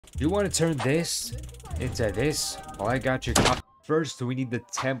You want to turn this into this? Well, I got you. First, we need the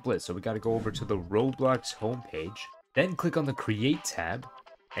template, so we got to go over to the Roblox homepage. Then click on the Create tab,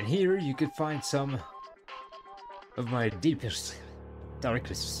 and here you can find some of my deepest,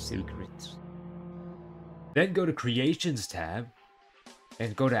 darkest secrets. Then go to Creations tab,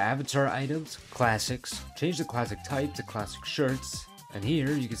 and go to Avatar Items, Classics. Change the classic type to Classic Shirts, and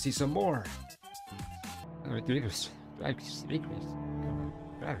here you can see some more.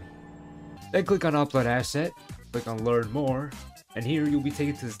 Then click on Upload Asset, click on Learn More, and here you'll be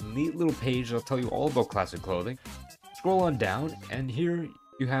taken to this neat little page that'll tell you all about classic clothing. Scroll on down, and here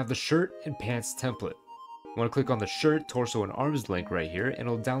you have the shirt and pants template. You want to click on the shirt, torso, and arms link right here, and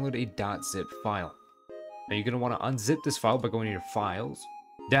it'll download a .zip file. Now you're going to want to unzip this file by going to your Files,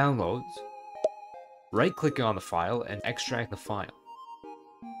 Downloads, right-clicking on the file, and extract the file.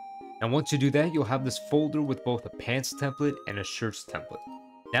 And once you do that, you'll have this folder with both a pants template and a shirts template.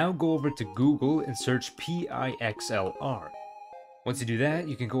 Now go over to Google and search PIXLR. Once you do that,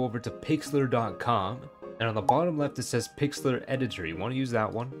 you can go over to pixlr.com, and on the bottom left it says Pixlr Editor. You want to use that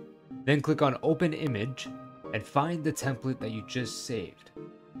one. Then click on Open Image and find the template that you just saved.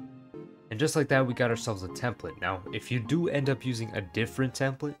 And just like that, we got ourselves a template. Now, if you do end up using a different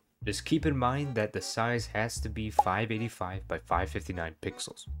template, just keep in mind that the size has to be 585 by 559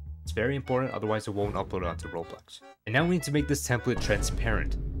 pixels. It's very important, otherwise it won't upload onto Roblox. And now we need to make this template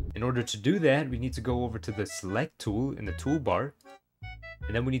transparent. In order to do that, we need to go over to the Select tool in the toolbar,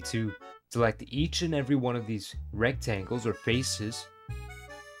 and then we need to select each and every one of these rectangles or faces,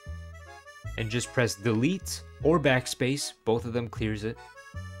 and just press Delete or Backspace, both of them clears it,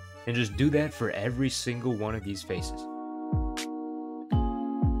 and just do that for every single one of these faces.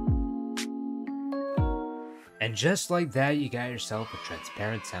 And just like that, you got yourself a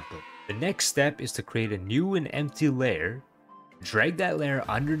transparent template. The next step is to create a new and empty layer, drag that layer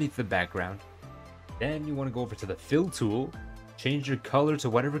underneath the background, then you want to go over to the Fill tool, change your color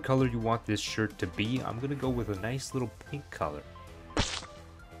to whatever color you want this shirt to be. I'm going to go with a nice little pink color.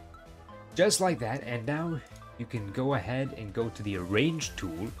 Just like that, and now you can go ahead and go to the Arrange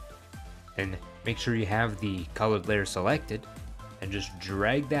tool, and make sure you have the colored layer selected, and just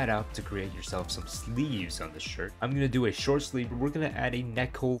drag that up to create yourself some sleeves on the shirt. I'm going to do a short sleeve, but we're going to add a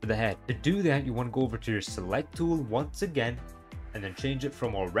neck hole for the head. To do that, you want to go over to your Select tool once again, and then change it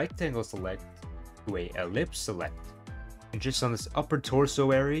from a rectangle select to a ellipse select. And just on this upper torso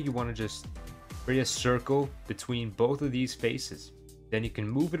area, you want to just create a circle between both of these faces. Then you can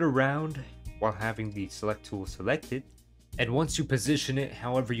move it around while having the Select tool selected. And once you position it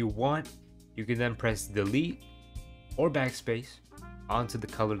however you want, you can then press Delete or Backspace onto the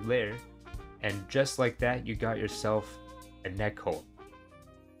colored layer, and just like that, you got yourself a neck hole.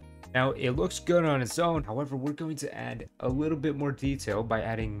 Now it looks good on its own, however we're going to add a little bit more detail by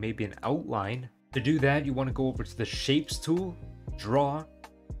adding maybe an outline. To do that, you want to go over to the Shapes tool, Draw,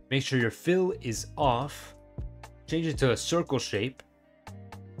 make sure your fill is off, change it to a circle shape,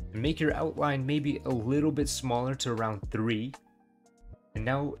 and make your outline maybe a little bit smaller to around 3. And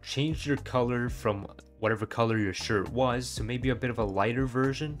now change your color from whatever color your shirt was to maybe a bit of a lighter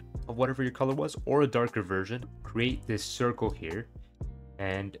version of whatever your color was, or a darker version. Create this circle here,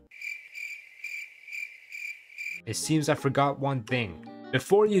 and it seems I forgot one thing.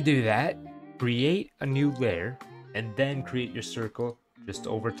 Before you do that, create a new layer and then create your circle just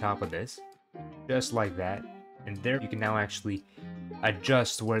over top of this, just like that. And there you can now actually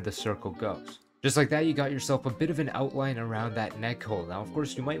adjust where the circle goes. Just like that, you got yourself a bit of an outline around that neck hole. Now, of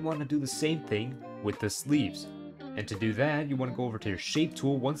course, you might want to do the same thing with the sleeves. And to do that, you want to go over to your Shape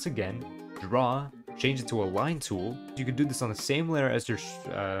tool once again, Draw, change it to a Line tool. You can do this on the same layer as your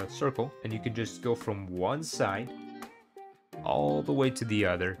circle, and you can just go from one side all the way to the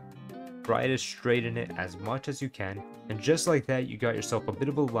other. Try to straighten it as much as you can. And just like that, you got yourself a bit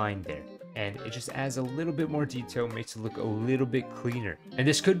of a line there. And it just adds a little bit more detail, makes it look a little bit cleaner. And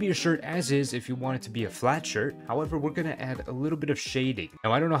this could be a shirt as is if you want it to be a flat shirt. However, we're going to add a little bit of shading.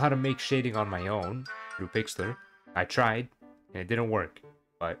 Now, I don't know how to make shading on my own through Pixlr. I tried and it didn't work,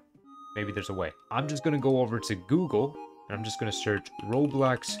 but maybe there's a way. I'm just going to go over to Google and I'm just going to search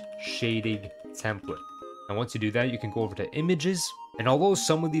Roblox shading template. And once you do that, you can go over to images. And although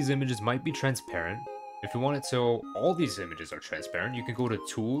some of these images might be transparent, if you want it so all these images are transparent, you can go to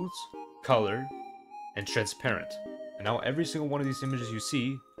Tools, Color, and Transparent. And now every single one of these images you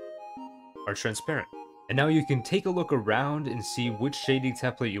see are transparent. And now you can take a look around and see which shading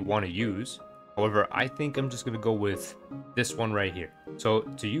template you want to use. However, I think I'm just going to go with this one right here. So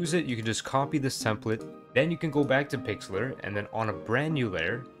to use it, you can just copy this template. Then you can go back to Pixlr, and then on a brand new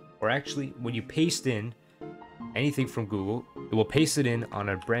layer, or actually when you paste in anything from Google, it will paste it in on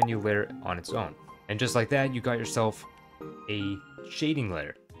a brand new layer on its own. And just like that, you got yourself a shading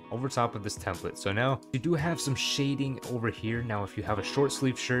layer over top of this template. So now you do have some shading over here. Now, if you have a short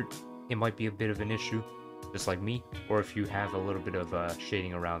sleeve shirt, it might be a bit of an issue, just like me. Or if you have a little bit of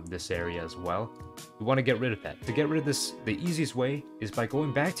shading around this area as well, you want to get rid of that. To get rid of this, the easiest way is by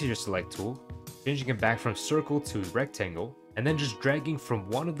going back to your select tool, changing it back from circle to rectangle, and then just dragging from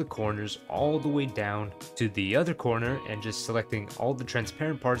one of the corners all the way down to the other corner and just selecting all the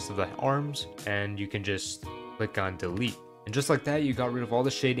transparent parts of the arms, and you can just click on delete. And just like that, you got rid of all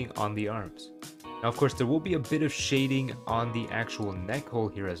the shading on the arms. Now, of course, there will be a bit of shading on the actual neck hole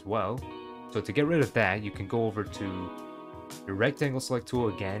here as well. So to get rid of that, you can go over to your rectangle select tool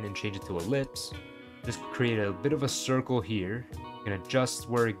again and change it to ellipse. Just create a bit of a circle here. You can adjust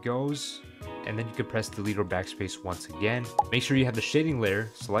where it goes, and then you can press delete or backspace once again. Make sure you have the shading layer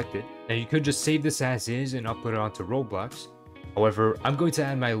selected. Now you could just save this as is and upload it onto Roblox. However, I'm going to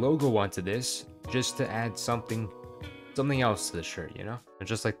add my logo onto this just to add something else to the shirt, you know? And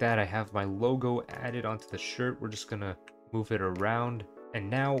just like that, I have my logo added onto the shirt. We're just gonna move it around. And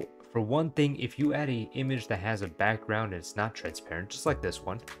now, for one thing, if you add an image that has a background and it's not transparent, just like this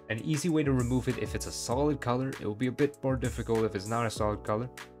one, an easy way to remove it if it's a solid color, it will be a bit more difficult if it's not a solid color,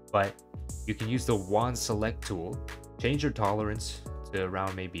 but you can use the wand select tool, change your tolerance to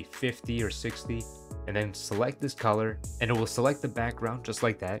around maybe 50 or 60, and then select this color, and it will select the background just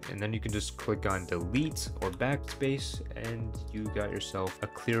like that. And then you can just click on delete or backspace, and you got yourself a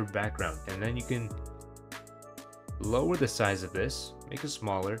clear background. And then you can lower the size of this, make it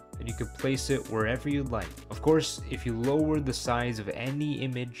smaller, and you can place it wherever you like. Of course, if you lower the size of any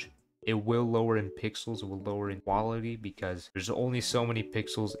image, it will lower in pixels, it will lower in quality, because there's only so many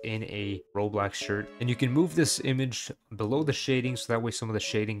pixels in a Roblox shirt. And you can move this image below the shading, so that way some of the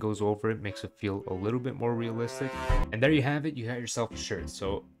shading goes over it, makes it feel a little bit more realistic. And there you have it, you got yourself a shirt.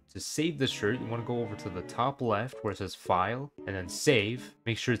 So to save the shirt, you want to go over to the top left where it says file, and then save.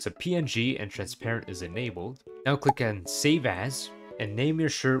 Make sure it's a PNG and transparent is enabled. Now click on save as, and name your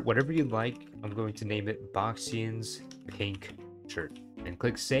shirt whatever you like. I'm going to name it Boxian's Pink Shirt, and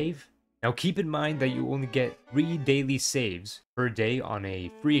click save. Now keep in mind that you only get 3 daily saves per day on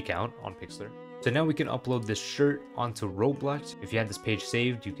a free account on Pixlr. So now we can upload this shirt onto Roblox. If you had this page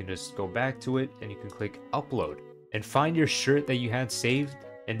saved, you can just go back to it and you can click upload and find your shirt that you had saved.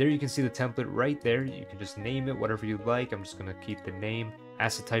 And there you can see the template right there. You can just name it whatever you like. I'm just gonna keep the name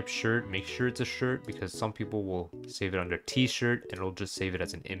as a type shirt. Make sure it's a shirt, because some people will save it under t-shirt and it'll just save it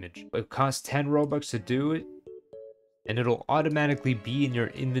as an image. But it costs 10 Robux to do it, and it'll automatically be in your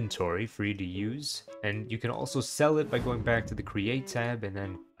inventory for you to use. And you can also sell it by going back to the create tab and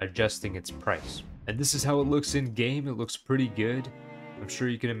then adjusting its price. And this is how it looks in game. It looks pretty good. I'm sure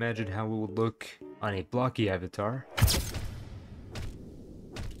you can imagine how it would look on a blocky avatar.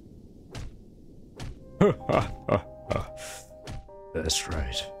 That's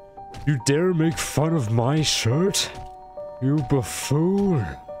right. You dare make fun of my shirt? You buffoon!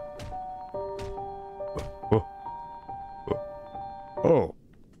 Oh,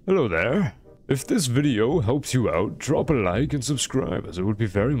 hello there. If this video helps you out, drop a like and subscribe, as it would be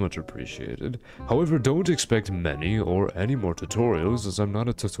very much appreciated. However, don't expect many or any more tutorials, as I'm not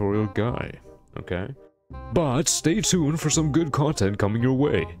a tutorial guy, okay? But stay tuned for some good content coming your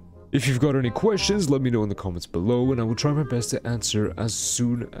way. If you've got any questions, let me know in the comments below, and I will try my best to answer as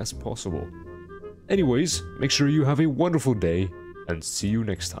soon as possible. Anyways, make sure you have a wonderful day, and see you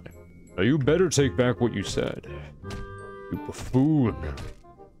next time. Now you better take back what you said. You buffoon.